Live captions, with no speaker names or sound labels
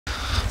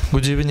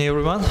Good evening,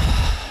 everyone.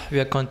 We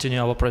are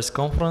continuing our press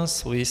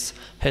conference with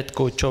head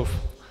coach of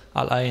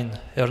Al-Ayn,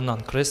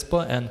 Hernan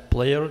Crespo, and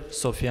player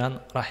Sofian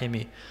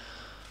Rahimi.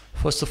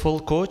 First of all,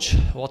 coach,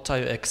 what are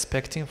you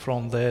expecting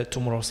from the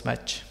tomorrow's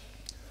match?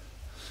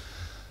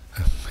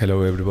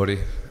 Hello, everybody.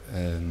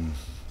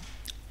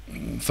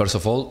 First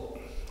of all,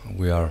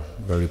 we are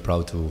very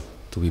proud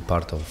to be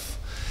part of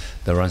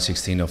the round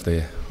 16 of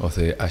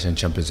the Asian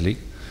Champions League,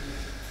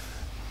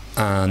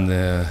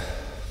 and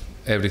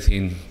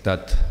everything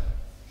that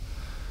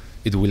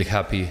it will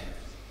happen.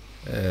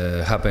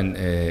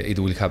 It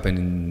will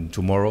happen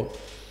tomorrow.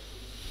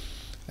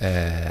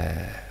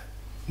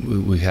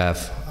 We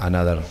have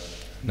another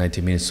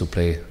 90 minutes to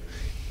play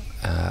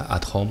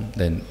at home.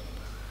 Then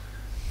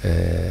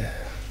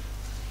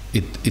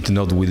it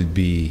not will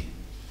be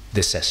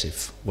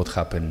decisive. What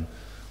happened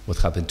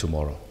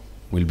tomorrow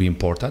will be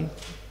important,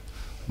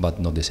 but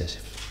not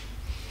decisive.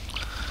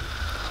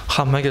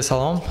 Hammaga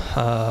salom.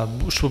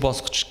 Ushbu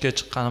bosqichga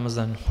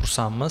chiqqanimizdan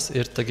xursandmiz.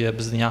 Ertaga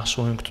bizni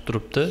yaxshi o'yin kutib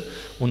turibdi.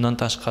 Undan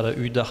tashqari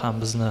uyda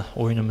ham bizni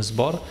o'yinimiz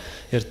bor.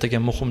 Ertaga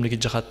muhimligi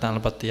jihatdan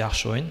albatta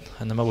yaxshi o'yin.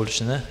 Nima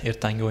bo'lishini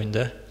ertangi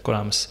o'yinda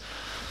ko'ramiz.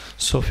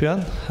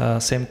 Sofian,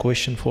 same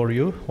question for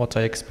you. What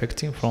are you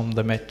expecting from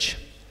the match?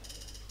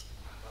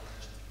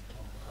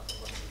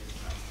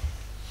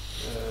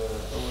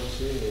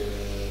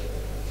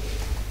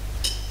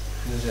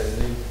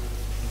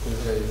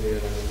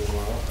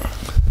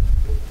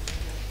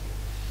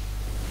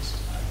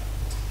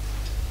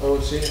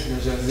 أول شيء إحنا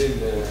جاهزين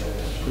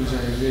كل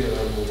جاهزين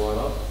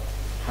للمباراة،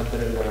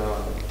 حضرنا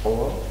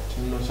القوة،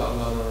 إن شاء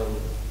الله.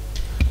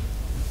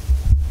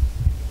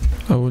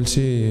 أول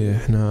شيء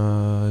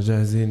إحنا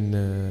جاهزين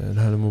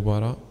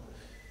لهالمباراة.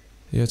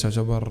 هي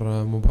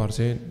تعتبر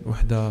مباراتين،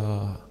 واحدة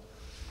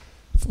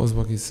في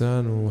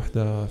أوزبكستان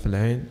وواحدة في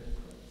العين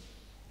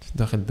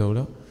داخل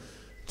الدولة.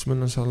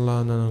 نتمنى إن شاء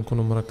الله أننا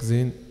نكونوا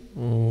مركزين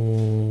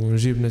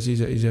ونجيب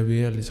نتيجة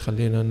إيجابية اللي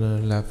تخلينا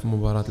نلعب في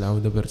مباراة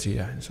العودة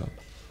بارتياح إن شاء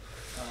الله.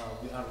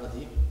 We are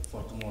ready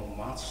for tomorrow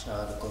match.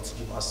 The coach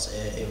give us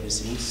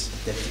everything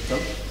tactical,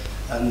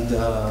 and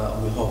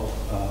we hope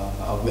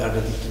we are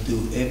ready to do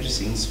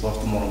everything for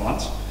tomorrow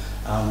match.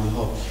 We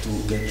hope to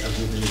get a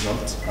good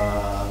result.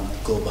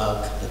 Go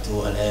back to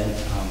Al-Ayn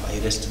by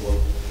restful.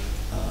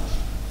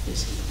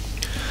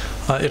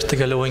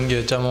 Ertaga o'yinga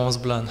jamoamiz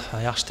bilan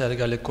yaxshi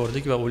tayyorgarlik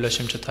ko'rdik va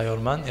o'ylashimcha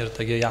tayyorman.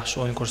 Ertaga yaxshi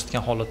o'yin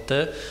ko'rsatgan holatda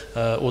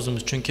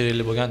o'zimiz uchun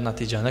kerakli bo'lgan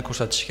natijani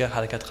ko'rsatishga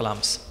harakat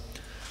qilamiz.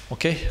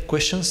 Okay,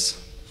 questions?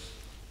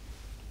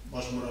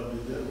 Bosh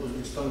murabbiyga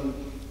O'zbekiston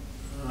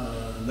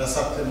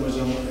Nasaf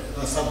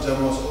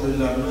jamoasi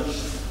o'yinlarini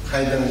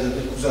qay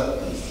darajada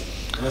kuzatdingiz?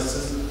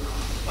 Siz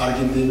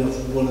Argentina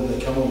futbolida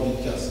kamol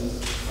yetkazsiz,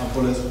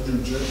 Napoles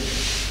hujumchi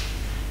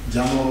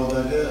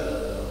jamoadagi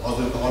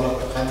hozirgi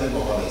holatni qanday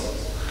baholaysiz?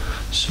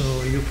 So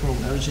you're from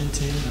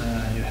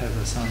Argentina, you have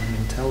some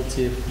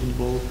mentality of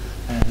football,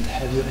 and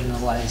have you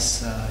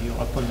analyzed your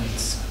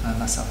opponents,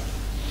 Nasaf?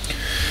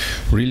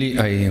 Really,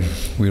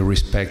 we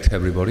respect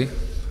everybody.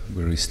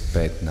 We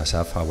respect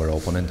Nasaf, our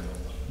opponent,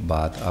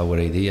 but our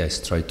idea is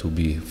try to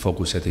be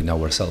focused in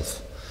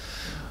ourselves.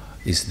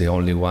 It's the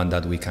only one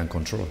that we can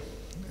control,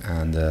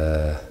 and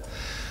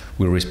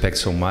we respect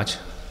so much.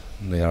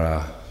 They are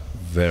a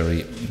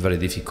very, very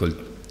difficult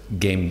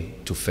game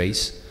to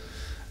face.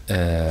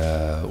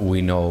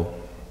 We know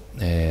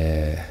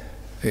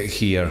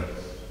here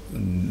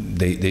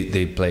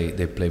they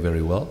play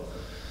very well,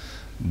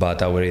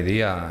 but our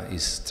idea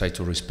is try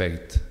to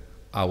respect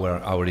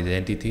our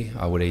identity,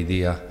 our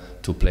idea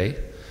to play,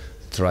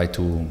 try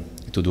to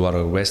do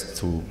our best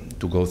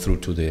to go through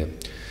to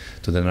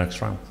the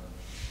next round.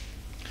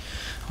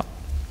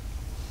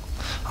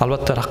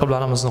 Albatta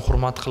raqiblarimizni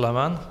hurmat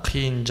qilaman.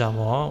 Qiyin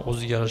jamoa,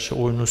 o'ziga yarasha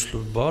o'yin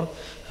uslubi bor.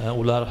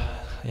 Ular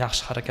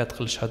yaxshi harakat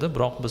qilishadi,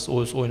 biroq biz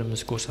o'z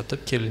o'yinimizni ko'rsatib,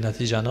 kerakli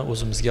natijani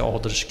o'zimizga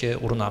og'dirishga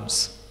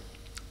urinamiz.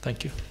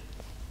 Thank you.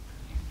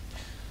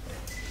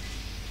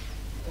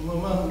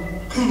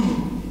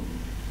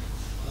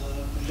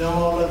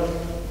 Jamoalar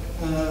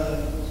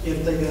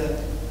ertaga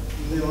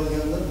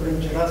olganda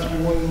birinchi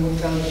rasmiy o'yin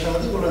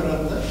o'tkazishadi. Ular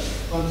hamda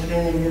men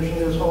trenerga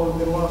shunday savol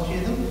bermoqchi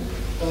edim.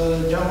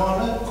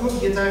 Jamoalar ko'p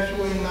yetakchi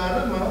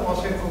o'yinlari mana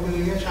Osiyo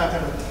Kubogiga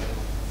chaqirildi.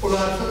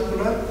 Ular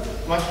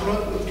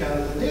mashg'ulot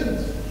o'tkazdi.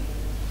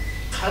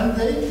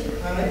 Qanday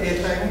mana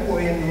ertangi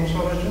o'yinni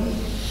misol uchun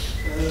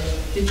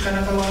hech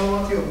qanaqa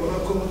ma'lumot yo'q. Ular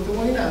Kubokda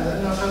o'ynadi.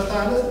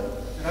 Nasafdagi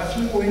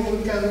rasmiy o'yin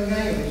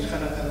o'tkazilgan yo'q hech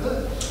qanaqada.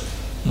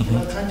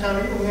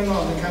 Qanchalik o'yin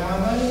oldi,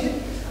 kamamani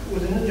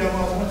o'zini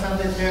jamoasini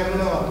qanday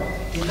tayyorladi,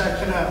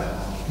 yetakchilari.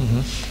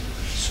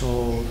 So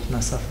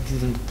Nasaf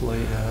didn't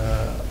play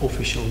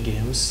official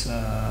games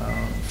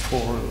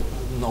for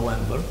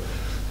November,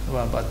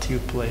 but you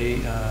play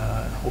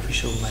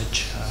official match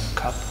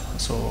cup.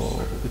 So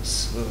it's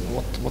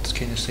what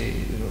can you say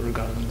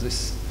regarding this?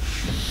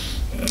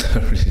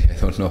 Really, I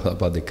don't know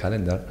about the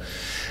calendar.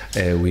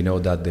 We know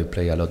that they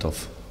play a lot of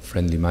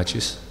friendly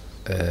matches.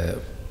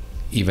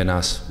 Even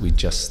us, we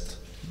just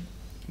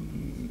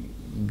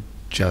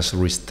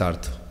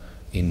restart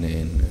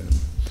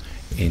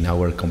in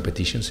our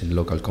competitions, in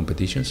local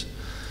competitions,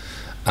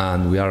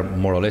 and we are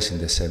more or less in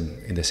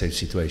the same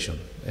situation.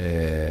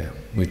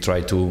 We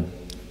try to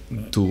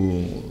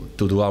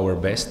do our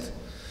best.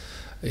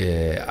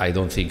 I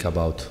don't think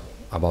about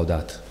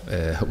that.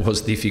 It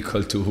was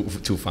difficult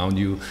to find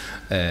you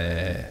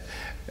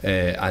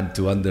and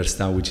to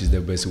understand which is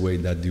the best way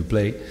that you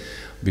play,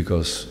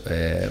 because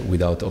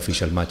without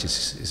official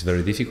matches it's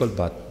very difficult.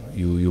 But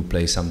you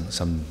play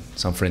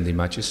some friendly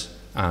matches,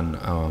 and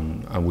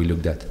we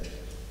look that.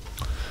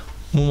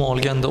 Umuman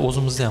olganda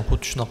o'zimizda ham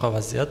xuddi shunaqa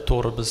vaziyat.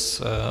 To'g'ri, biz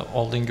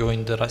oldingi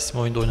o'yinda rasmiy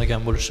o'yinda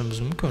o'ynagan bo'lishimiz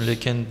mumkin,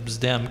 lekin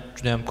bizda ham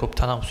juda ham ko'p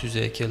tanaffus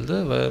yuzaga keldi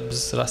va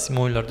biz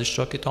rasmiy o'yinlarda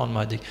ishtirok eta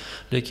olmadik.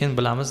 Lekin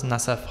bilamiz,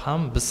 Nasaf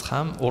ham biz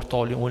ham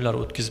o'rtoqlik o'yinlari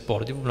o'tkazib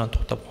bordik, bu bilan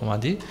to'xtab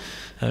qolmadik.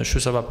 Shu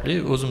sababli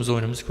o'zimiz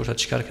o'yinimizni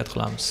ko'rsatishga harakat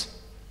qilamiz.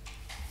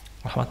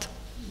 Rahmat.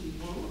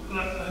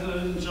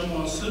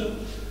 Jamoasi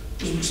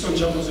O'zbekiston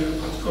jamoasiga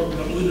patkor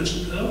bilan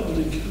o'ynashdi,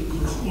 oldingi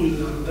guruh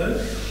o'yinlarida.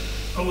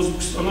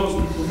 O'zbekiston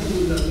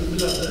o'yinlarini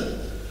biladi.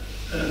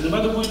 Nima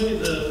deb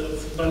o'ylaydi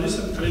futbolist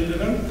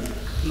trener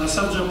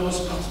Nasaf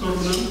jamoasi patkor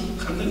bilan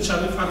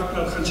qanchalik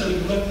farqlar, qanchalik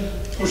ular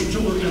qo'shimcha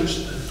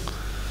o'rganishdi?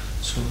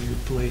 So you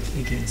played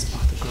against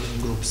Patkor in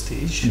group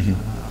stage.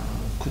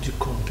 Could you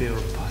compare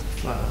with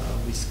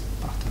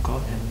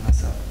Patkor and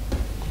Nasaf?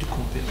 Could you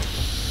compare?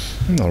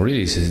 No,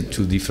 really, it's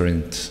two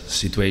different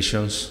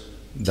situations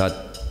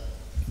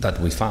that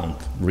we found,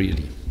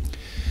 really.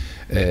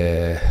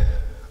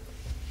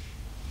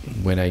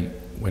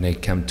 When I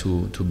came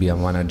to be a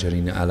manager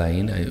in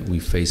Al-Ayn, we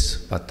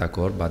faced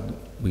Patkor, but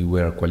we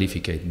were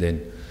qualified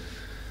then.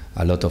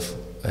 A lot of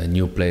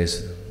new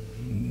players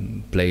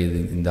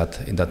played in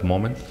that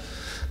moment.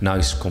 Now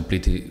it's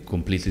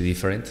completely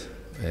different.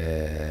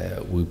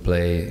 We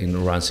play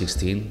in round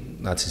 16.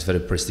 That is a very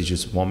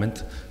prestigious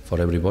moment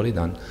for everybody.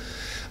 Then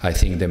I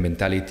think the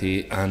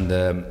mentality and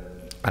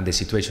the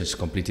situation is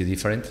completely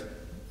different.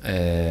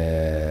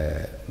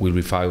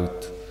 We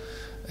fought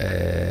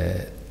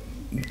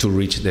to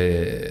reach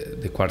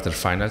the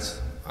quarterfinals,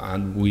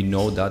 and we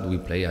know that we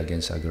play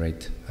against a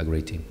great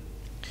team.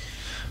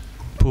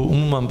 Bu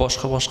umuman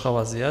boshqa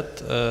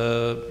vaziyat.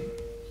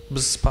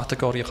 Biz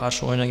Paxtakorga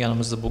qarshi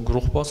o'ynaganimizda bu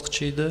guruh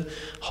bosqichi edi.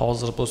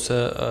 Hozir bo'lsa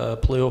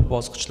play-off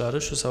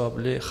bosqichlari, shu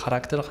sababli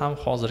xarakter ham,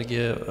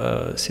 hozirgi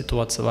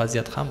situatsiya,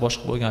 vaziyat ham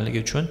boshqa bo'lganligi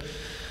uchun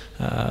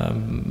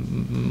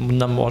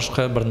bundan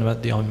boshqa bir nima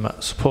deya olmayman.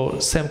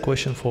 Same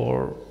question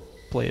for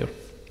player.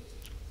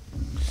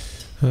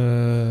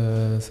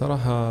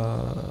 صراحة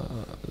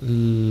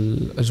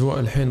الأجواء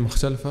الحين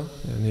مختلفة،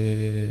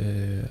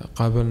 يعني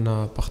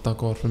قابلنا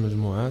بختاكور في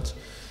المجموعات،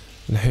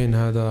 الحين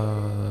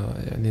هذا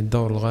يعني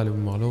الدور الغالب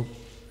المغلوب،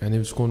 يعني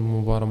بتكون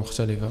مباراة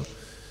مختلفة.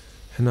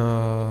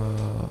 احنا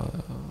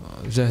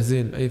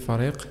جاهزين لأي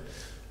فريق،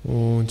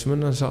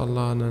 ونتمنى إن شاء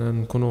الله أننا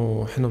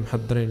نكونوا احنا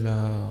محضرين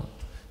لها،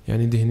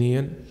 يعني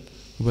ذهنيا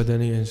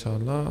وبدنيا إن شاء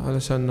الله،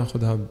 علشان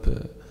ناخذها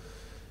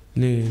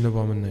اللي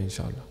نبغى منها إن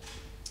شاء الله.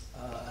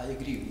 I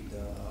agree with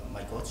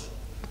my coach.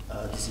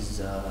 This is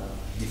a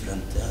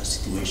different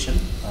situation.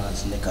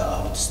 It's like a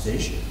out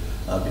stage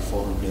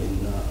before playing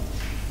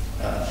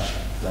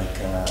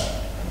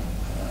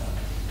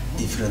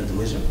different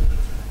weather,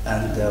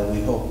 and we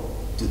hope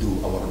to do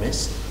our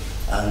best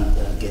and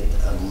get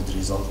a good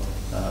result,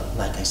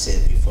 like I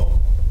said before.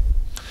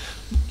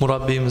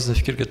 Murabbiyimizning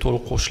fikriga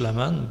to'liq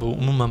qo'shilaman. Bu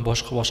umuman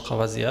boshqa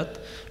vaziyat.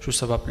 Shu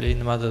sababli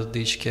nimadir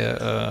deyishga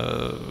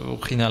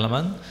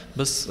qiynalaman.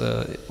 Biz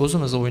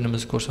o'zimiz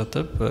o'yinimizni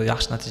ko'rsatib,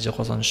 yaxshi natija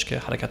qozonishga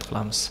harakat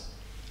qilamiz.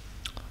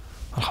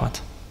 Rahmat.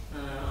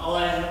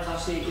 Al-Ayn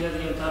qarshi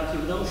keladigan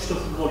tarkibida 3 ta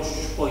futbolchi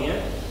tushib qolgan,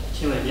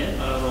 kelmagan.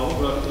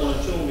 Ular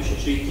 10-chi,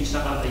 15-chi, 2-chi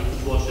raqamdagi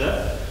futbolchilar.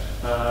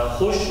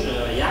 Xo'sh,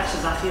 yaxshi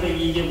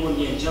zaxiraga ega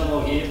bo'lgan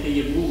jamoaga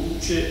ertaga bu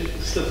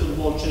 3 ta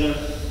futbolchini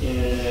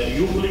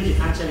yo'qligi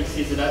qanchalik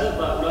seziladi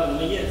va ular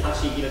nimaga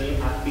qarshi keladigan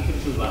tarkibga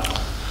kiritiladi?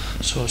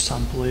 So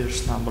some players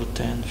number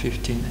 10,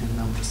 15 and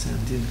number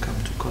 17 come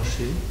to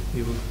Kashi.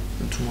 We will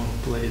tomorrow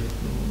play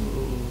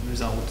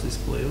without these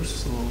players.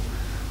 So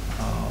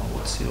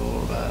what's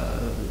your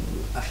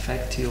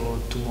affect your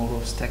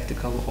tomorrow's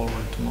tactical or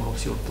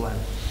tomorrow's your plan?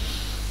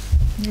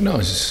 No,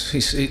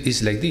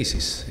 it's like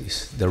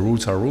this. The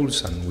rules are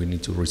rules, and we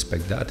need to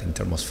respect that in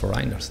terms of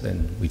foreigners.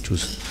 Then we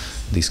choose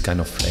these kind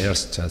of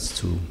players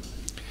just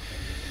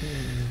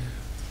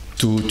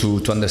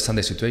to understand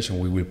the situation.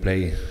 We will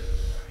play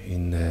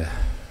in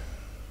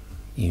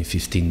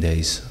 15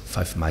 days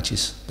 5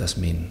 matches. That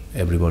means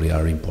everybody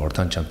are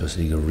important. Champions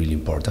League are really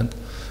important,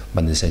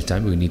 but at the same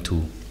time we need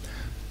to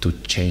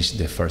change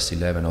the first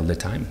 11 all the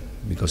time,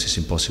 because it's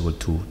impossible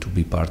to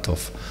be part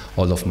of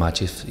all of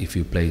matches if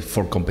you play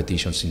 4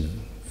 competitions in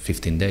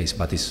 15 days.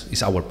 But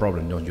it's our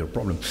problem, not your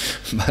problem.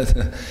 But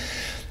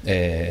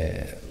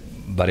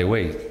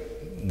anyway,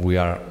 we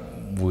are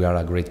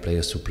a great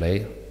players to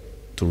play,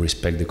 to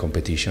respect the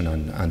competition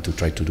and to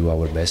try to do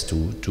our best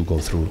to go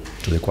through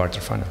to the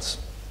quarterfinals.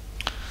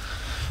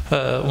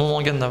 Umuman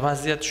olganda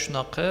vaziyat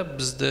shunaqa,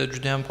 bizda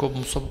juda ham ko'p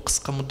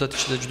qisqa muddat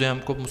ichida juda ham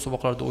ko'p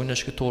musobaqalarda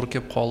o'ynashga to'g'ri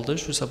kelib qoldi.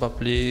 Shu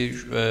sababli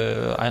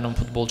aynan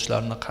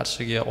futbolchilarni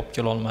qarshiga olib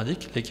kela olmadik,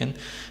 lekin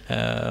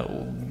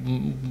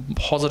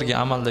hozirgi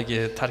amaldagi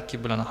tarkib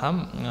bilan ham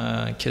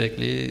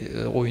kerakli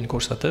o'yin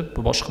ko'rsatib,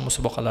 boshqa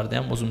musobaqalarda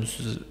ham o'zimiz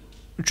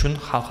uchun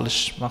hal qilish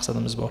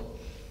maqsadimiz bor.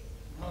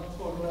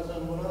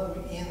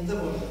 Endi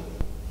bo'ladi.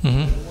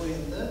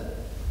 O'yinda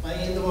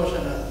endi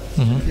boshlanadi.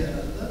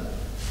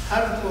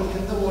 Har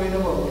to'rtinda o'yini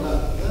bor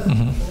bo'ladi.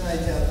 Shuni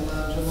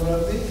aytyapman,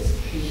 murabbiy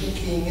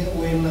keyingi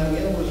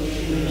o'yinlarga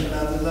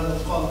o'zimizlardan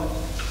qoldi.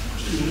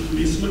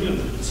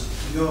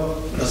 Yo'q.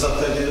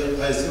 Nasafdagi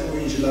qaysi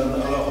o'yinchilarni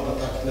alohida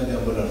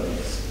ta'kidlagan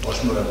bo'lardingiz? Bosh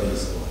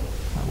murabbiyingiz bor.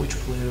 Which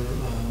player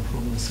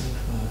from Nasaf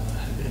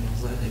have been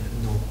like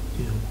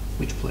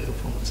which player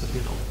from Nasaf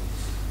you know?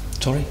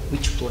 Sorry,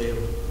 which player?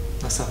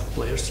 Nasaf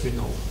players you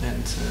know,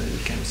 and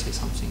you can say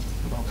something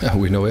about. Yeah,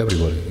 we know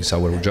everybody. It's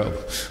our job.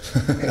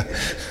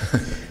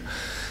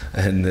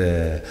 And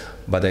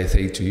but I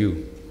say to you,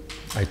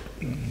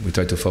 we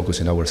try to focus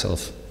in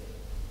ourselves.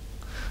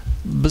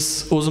 Biz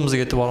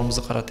o'zimizga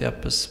e'tiborimizni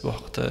qaratyapmiz. Bu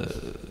haqda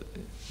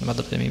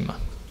nimadir demayman.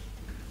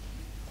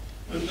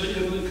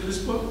 Endi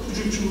Crispo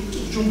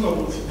hujumkor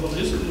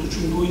futbolist,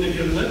 hujumga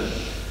o'ynaganlar.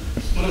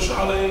 Mana shu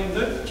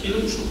Al-Aynda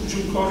kelib shu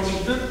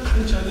hujumkorlikda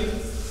qanchalik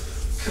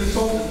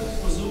kiritoldi.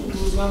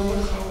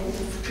 O'zlarining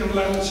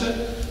fikrlaricha,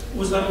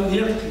 o'zlarining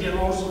niyat qilgan,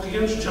 orzu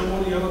qilgan shu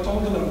jamoani yarata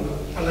oldilarmi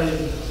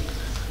Al-Aynda.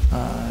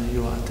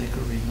 You are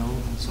attacker, we know.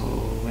 So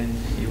when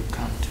you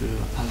come to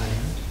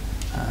Al-Ayn,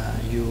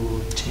 you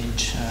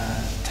change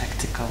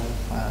tactical,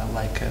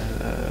 like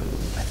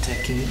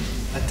attacking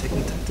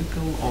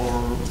tactical, or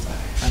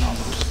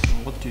another.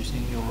 What do you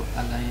think your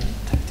Al-Ayn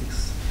tactics?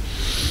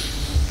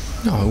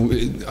 No,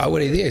 our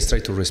idea is try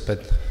to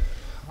respect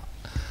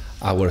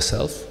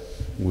ourselves.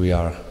 We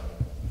are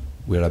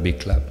a big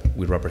club.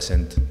 We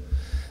represent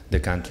the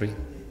country,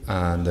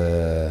 and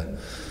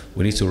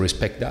we need to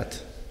respect that.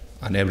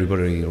 And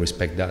everybody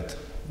respect that.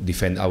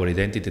 Defend our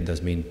identity.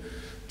 That means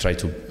try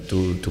to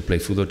play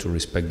football, to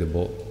respect the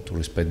ball, to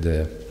respect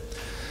the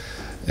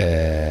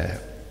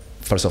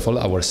first of all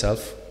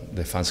ourselves,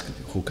 the fans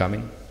who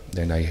coming.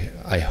 Then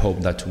I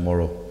hope that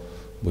tomorrow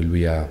will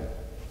be a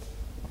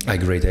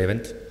great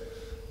event.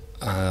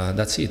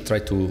 That's it. Try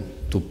to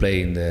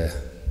play in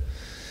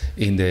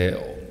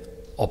the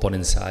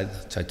opponent side.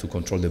 Try to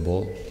control the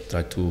ball.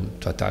 Try to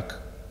attack,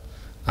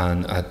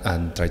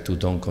 and try to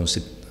don't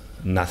concede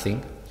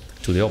nothing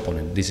to the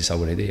opponent. This is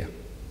our idea.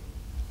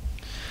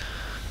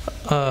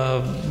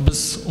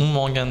 Biz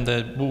umuman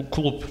olganda bu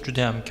klub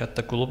juda ham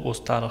katta klub, o'z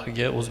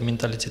tarixiga, o'z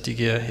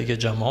mentalitetiga ega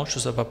jamoa. Shu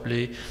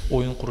sababli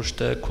o'yin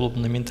qurishda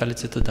klubni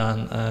mentalitetidan,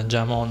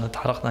 jamoani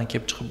tarixidan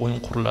kelib chiqib o'yin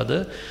quriladi.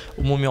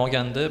 Umumiy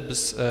olganda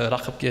biz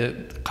raqibga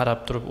qarab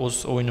turib o'z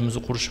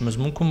o'yinimizni qurishimiz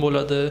mumkin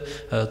bo'ladi.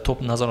 To'p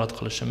nazorat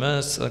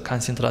qilishimiz,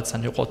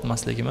 konsentratsiyani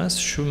yo'qotmasligimiz,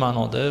 shu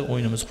ma'noda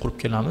o'yinimizni qurib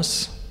kelamiz.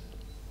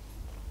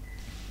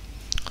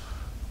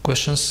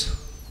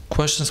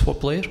 Questions for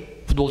player?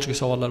 Futbolchiga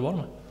savollar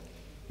bormi?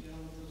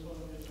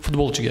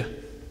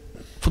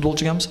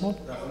 Futbolchigami savol?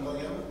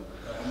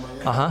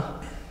 Aha.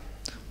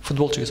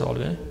 Futbolchiga savol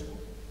bering.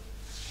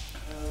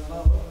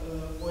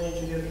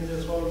 O'yinchiga shunday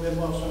savol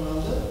bermoqchiman.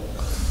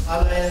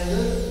 Al-Aynda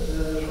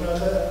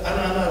shunaqa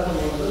an'anasi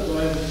bo'ldi,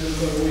 doim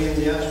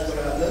o'yinni yaxshi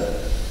ko'radi.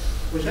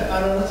 O'sha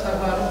an'ana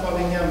safari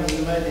qolinganmi,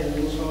 nima deydi?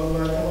 Bu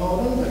savollarga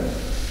o'rindir.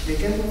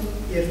 Lekin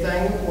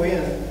ertangi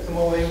o'yin,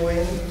 ijtimoiy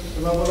o'yin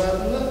nima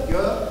bo'ladimi?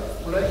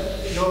 Ular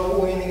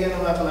o'yiniga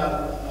nima qiladi?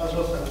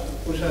 Asosan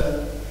o'sha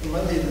nima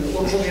deydi?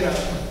 O'rni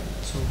beradi.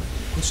 So,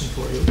 question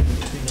for you.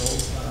 We know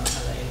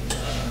Al-Ayn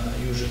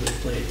usually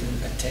played in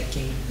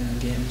attacking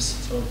games.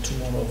 So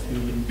tomorrow you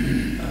will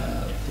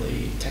play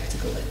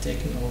tactical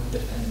attacking or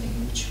defending.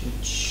 Which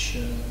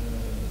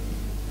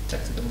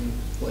tactical you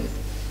play?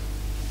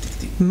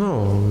 No,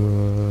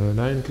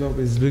 Al-Ayn club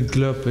is big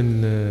club in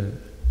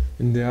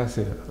the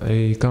Asia.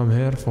 I come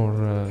here for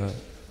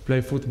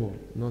play football,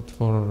 not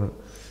for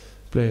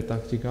play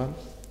tactical.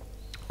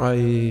 I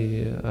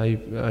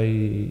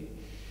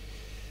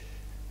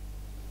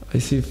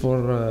see for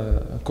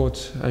coach.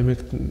 I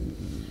make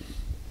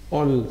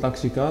all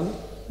tactical,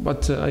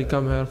 but I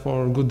come here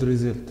for good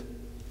result.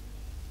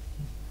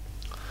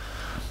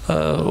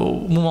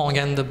 Umuman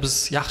olganda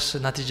biz yaxshi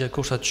natija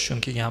ko'rsatish uchun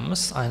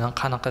kelganmiz. Aynan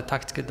qanaqa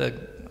taktikada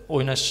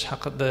o'ynash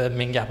haqida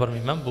men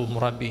gapirmayman, bu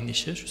murabbiyning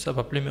ishi. Shu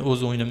sababli men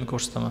o'z o'yinimni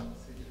ko'rsataman.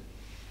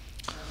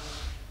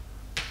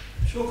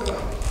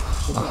 Shukran.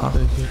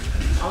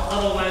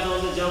 Xalqaro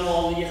maydonda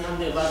jamoaviga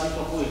qanday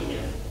vazifa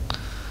qo'yilgan?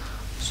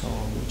 So,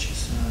 which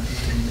is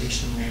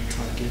international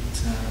target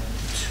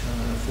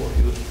for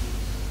you?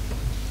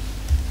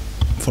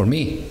 For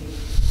me,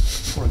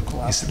 For a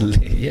club?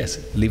 yes,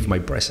 live my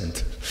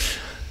present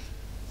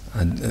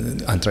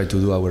and try to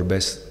do our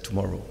best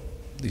tomorrow.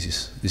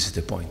 This is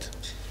the point.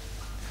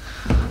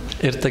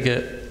 Ertaga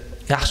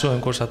yaxshi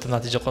o'yin ko'rsatib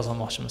natija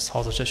qozonmoqchimiz.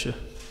 Hozircha shu.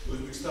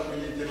 O'zbekiston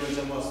milliy terma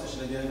jamoasida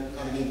ishlagan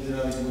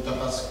argentinalik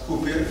mutaxassis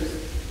Kuper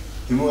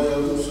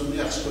himoyaviy usulni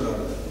yaxshi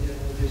ko'radi.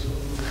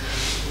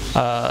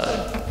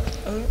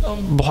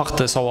 Bu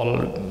haqda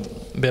savol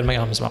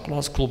bermaganimiz ma'qul.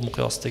 Hozir klub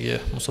miqyosidagi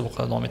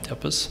musobaqada davom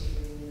etyapmiz.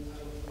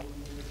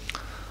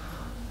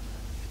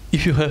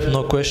 If you have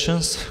no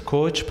questions,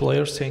 coach,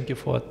 players, thank you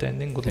for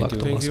attending. Good luck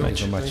to us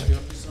match.